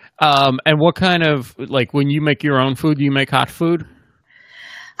 And what kind of, like when you make your own food, do you make hot food?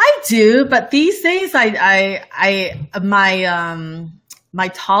 I do, but these days my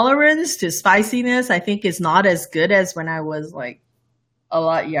tolerance to spiciness, I think, is not as good as when I was like a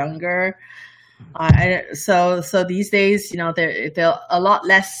lot younger. So these days, they're a lot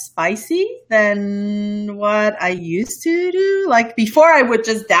less spicy than what I used to do. Like before, I would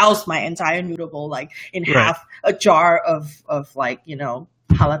just douse my entire noodle bowl like in half a jar of like,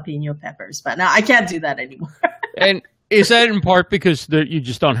 jalapeno peppers. But now I can't do that anymore. And is that in part because you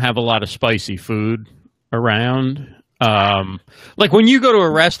just don't have a lot of spicy food around? Like when you go to a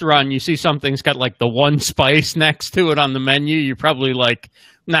restaurant and you see something's got like the one spice next to it on the menu, you're probably like,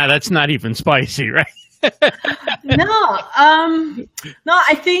 nah, that's not even spicy, right? No,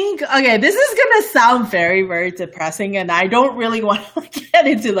 I think, okay, this is going to sound very, very depressing, and I don't really want to get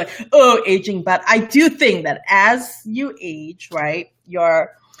into like, aging, but I do think that as you age, right, your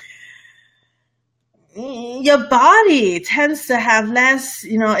body tends to have less,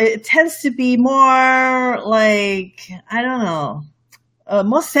 it tends to be more like, I don't know,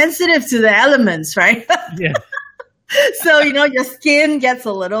 more sensitive to the elements, right? Yeah. So, your skin gets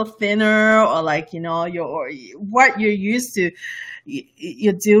a little thinner, or like, what you're used to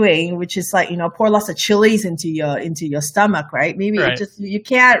you're doing, which is like, pour lots of chilies into your stomach, right? Maybe you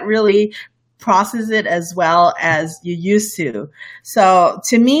can't really process it as well as you used to. So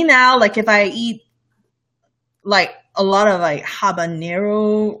to me now, like if I eat like a lot of like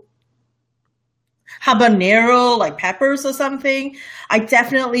habanero like peppers or something, I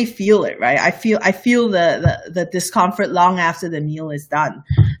definitely feel it, right? I feel the discomfort long after the meal is done.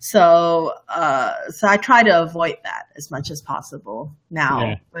 So I try to avoid that as much as possible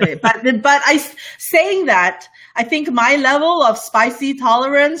now. Yeah. But saying that, I think my level of spicy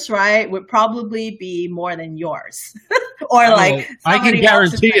tolerance, right, would probably be more than yours. Or like I can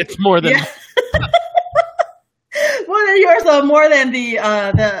guarantee it's more than more than yours, or more than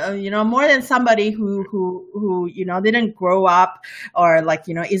more than somebody who didn't grow up or like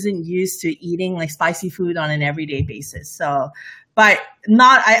isn't used to eating like spicy food on an everyday basis. So, but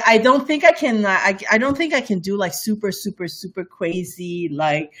not I don't think I can I don't think I can do like super super super crazy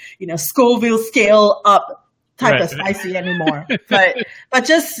like Scoville scale up type of spicy anymore. But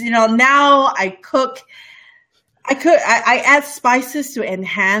just now I cook. I add spices to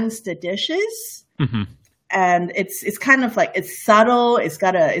enhance the dishes. Mm-hmm. And it's kind of like, it's subtle. It's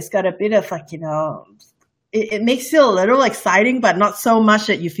got a bit of like, it makes it a little exciting, but not so much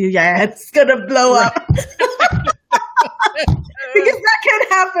that you feel your head's gonna blow up. Because that can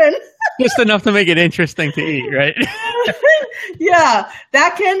happen. Just enough to make it interesting to eat, right? Yeah,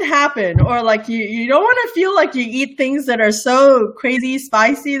 that can happen. Or like you don't want to feel like you eat things that are so crazy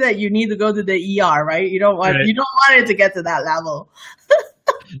spicy that you need to go to the ER, right? You don't want it to get to that level.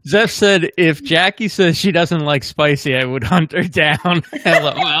 Zeph said, if Jackie says she doesn't like spicy, I would hunt her down.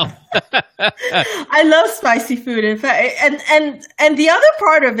 LOL. I love spicy food. In fact, and the other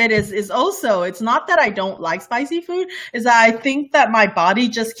part of it is also, it's not that I don't like spicy food, is that I think that my body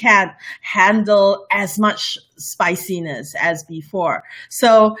just can't handle as much spiciness as before.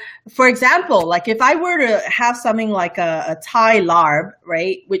 So, for example, like if I were to have something like a Thai larb,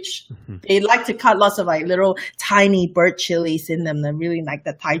 right, which they like to cut lots of like little tiny bird chilies in them. They really like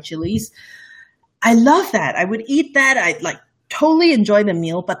the Thai chilies. I love that. I would eat that. I'd like totally enjoy the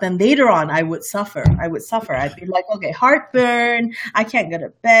meal, but then later on I would suffer. I'd be like, okay, heartburn, I can't go to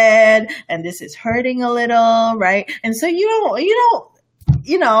bed, and this is hurting a little, right? And so so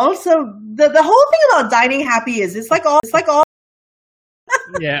the whole thing about dining happy is it's like all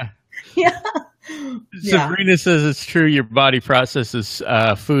yeah. Yeah. Sabrina says it's true. Your body processes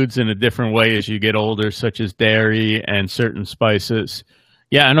foods in a different way as you get older, such as dairy and certain spices.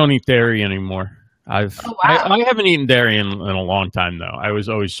 Yeah, I don't eat dairy anymore. I haven't eaten dairy in a long time though. I was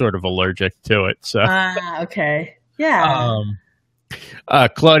always sort of allergic to it. So okay, yeah.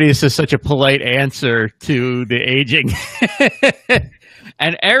 Claudia says such a polite answer to the aging.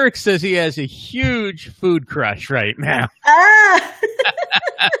 And Eric says he has a huge food crush right now.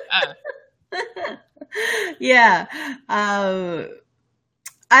 Yeah. I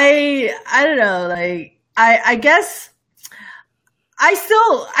don't know. Like I guess I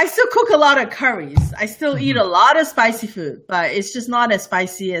still cook a lot of curries. I still eat a lot of spicy food, but it's just not as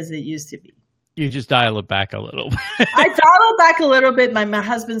spicy as it used to be. You just dial it back a little. I dial it back a little bit. My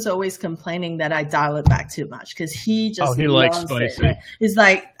husband's always complaining that I dial it back too much because he just he likes spicy. It. He's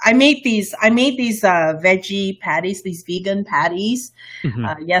like, I made these veggie patties, these vegan patties.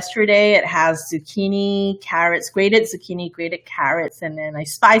 Yesterday it has zucchini, carrots, grated zucchini, grated carrots, and then I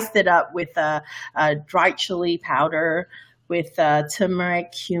spiced it up with dried chili powder, with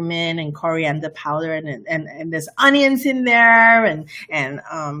turmeric, cumin, and coriander powder, and there's onions in there, and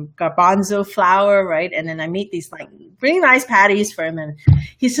garbanzo flour, right? And then I made these like really nice patties for him, and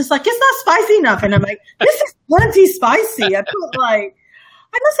he's just like, it's not spicy enough, and I'm like, this is plenty spicy. I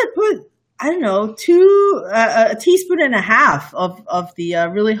must have put, I don't know, a teaspoon and a half of the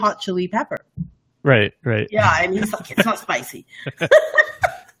really hot chili pepper. Right. Yeah, and he's like, it's not spicy.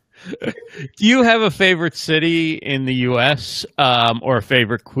 Do you have a favorite city in the U.S. Or a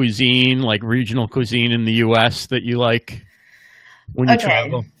favorite cuisine, like regional cuisine in the U.S. that you like when you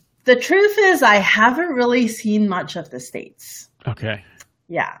travel? The truth is I haven't really seen much of the States. Okay.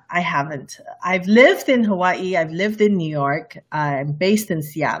 Yeah, I haven't. I've lived in Hawaii. I've lived in New York. I'm based in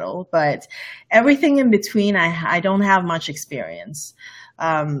Seattle. But everything in between, I don't have much experience.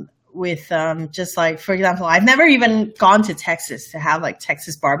 With just like, for example, I've never even gone to Texas to have like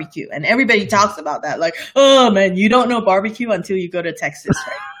Texas barbecue, and everybody talks about that, like, oh man, you don't know barbecue until you go to Texas,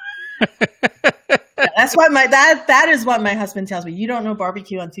 right? That's what that is what my husband tells me. You don't know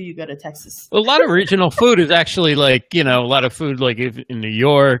barbecue until you go to Texas. A lot of regional food is actually like, a lot of food like in New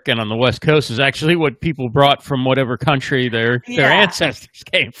York and on the West Coast is actually what people brought from whatever country their ancestors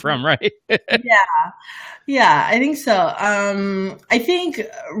came from, right? Yeah, I think so. I think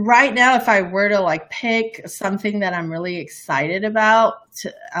right now, if I were to like pick something that I'm really excited about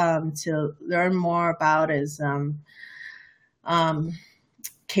to learn more about is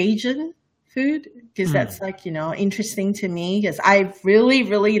Cajun food, because that's like, interesting to me, because I really,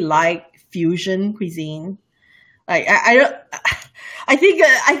 really like fusion cuisine. Like I think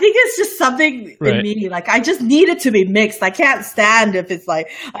it's just something in me. Like I just need it to be mixed. I can't stand if it's like,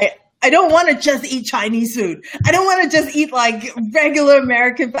 I don't want to just eat Chinese food. I don't want to just eat like regular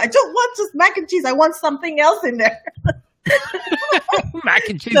American food. I don't want just mac and cheese. I want something else in there. Mac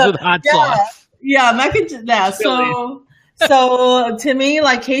and cheese with hot sauce. Yeah, mac and cheese. Yeah. So to me,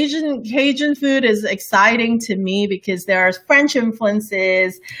 like Cajun food is exciting to me because there's French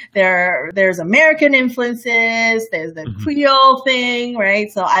influences, there's American influences, there's the Creole thing,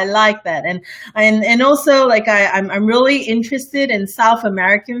 right? So I like that, and also like I'm really interested in South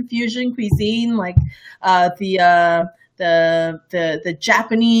American fusion cuisine, like the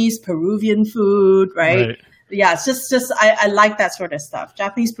Japanese Peruvian food, right? Yeah, it's just I like that sort of stuff.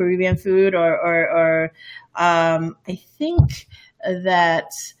 Japanese Peruvian food, or I think that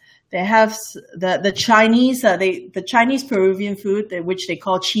they have the Chinese the Chinese Peruvian food, which they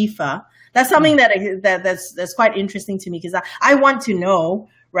call chifa. That's something that's quite interesting to me because I want to know,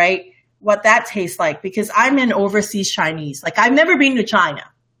 right, what that tastes like, because I'm an overseas Chinese. Like, I've never been to China.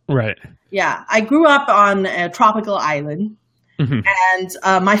 Right. Yeah, I grew up on a tropical island, and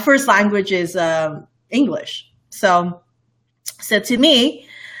my first language is English. So to me,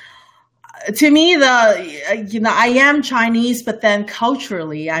 I am Chinese, but then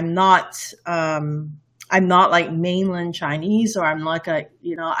culturally, I'm not like mainland Chinese, or I'm like I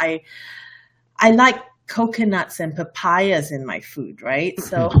like coconuts and papayas in my food, right?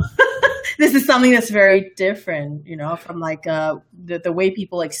 So this is something that's very different, from like the way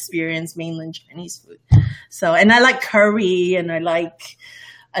people experience mainland Chinese food. So, and I like curry, and I like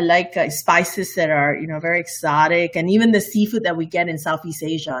spices that are, very exotic. And even the seafood that we get in Southeast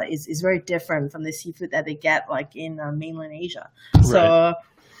Asia is very different from the seafood that they get like in mainland Asia. Right.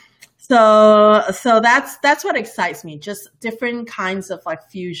 So that's what excites me. Just different kinds of like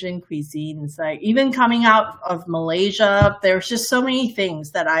fusion cuisines. Like even coming out of Malaysia, there's just so many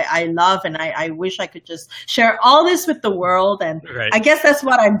things that I love, and I wish I could just share all this with the world. And I guess that's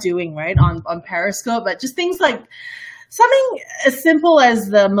what I'm doing, right, on Periscope. But just things like something as simple as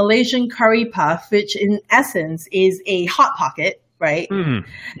the Malaysian curry puff, which in essence is a hot pocket, right?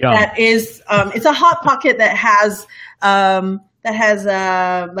 That is, it's a hot pocket that has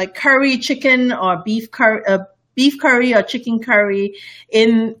like curry chicken or beef curry or chicken curry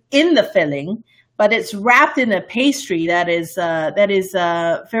in the filling, but it's wrapped in a pastry that is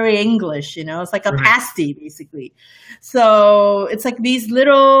very English. It's like a pasty basically. So it's like these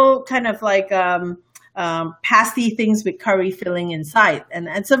little kind of like pasty things with curry filling inside, and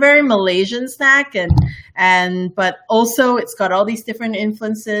it's a very Malaysian snack, but also it's got all these different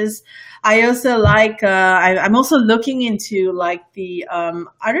influences. I also like I'm also looking into like the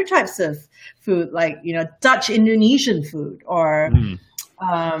other types of food, like Dutch Indonesian food, or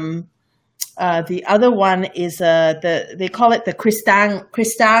the other one is they call it the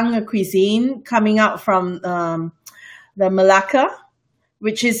Kristang cuisine, coming out from the Malacca,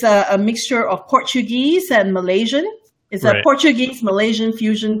 which is a mixture of Portuguese and Malaysian. It's a Portuguese Malaysian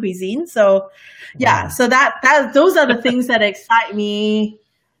fusion cuisine. So yeah, so that those are the things that excite me.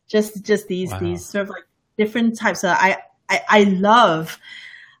 Just these sort of like different types of I love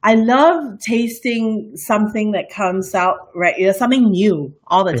tasting something that comes out something new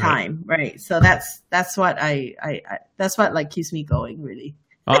all the time, right? So that's what that's what like keeps me going, really.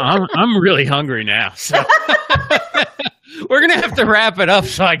 I'm really hungry now. So. We're going to have to wrap it up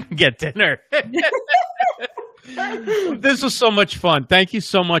so I can get dinner. This was so much fun. Thank you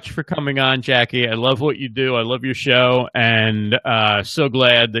so much for coming on, Jackie. I love what you do. I love your show, and so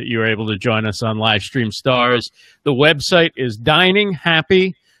glad that you were able to join us on Livestream Stars. The website is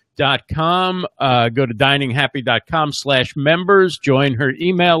dininghappy.com. Go to dininghappy.com/members. Join her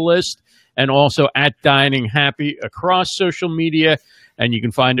email list, and also at Dining Happy across social media. And you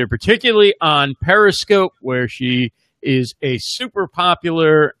can find her particularly on Periscope, where she is a super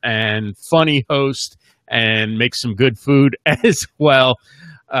popular and funny host and makes some good food as well.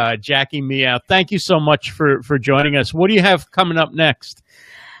 Jackie Miao, thank you so much for joining us. What do you have coming up next?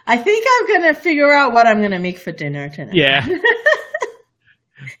 I think I'm going to figure out what I'm going to make for dinner tonight. Yeah.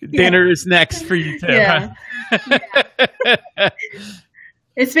 Dinner is next for you too. Yeah.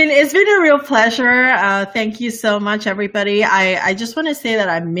 It's been a real pleasure. Thank you so much, everybody. I just want to say that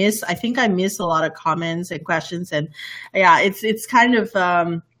I miss a lot of comments and questions, and yeah, it's kind of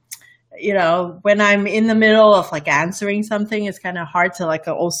when I'm in the middle of like answering something, it's kind of hard to like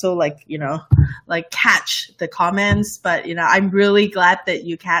also like catch the comments. But I'm really glad that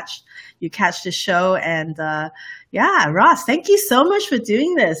you catch the show, and yeah, Ross, thank you so much for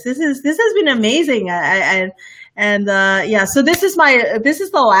doing this. This has been amazing. So this is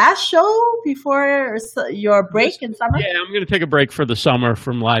the last show before your break in summer. Yeah, I'm going to take a break for the summer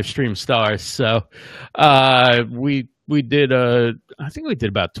from Livestream Stars. So we we did I think we did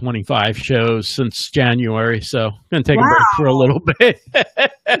about 25 shows since January, so gonna take a break for a Wow. little bit.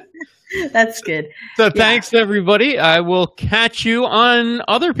 That's good. So Yeah. thanks everybody. I will catch you on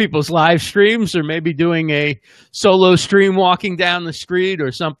other people's live streams, or maybe doing a solo stream walking down the street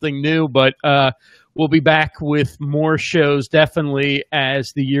or something new. But we'll be back with more shows definitely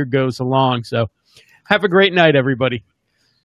as the year goes along. So have a great night, everybody.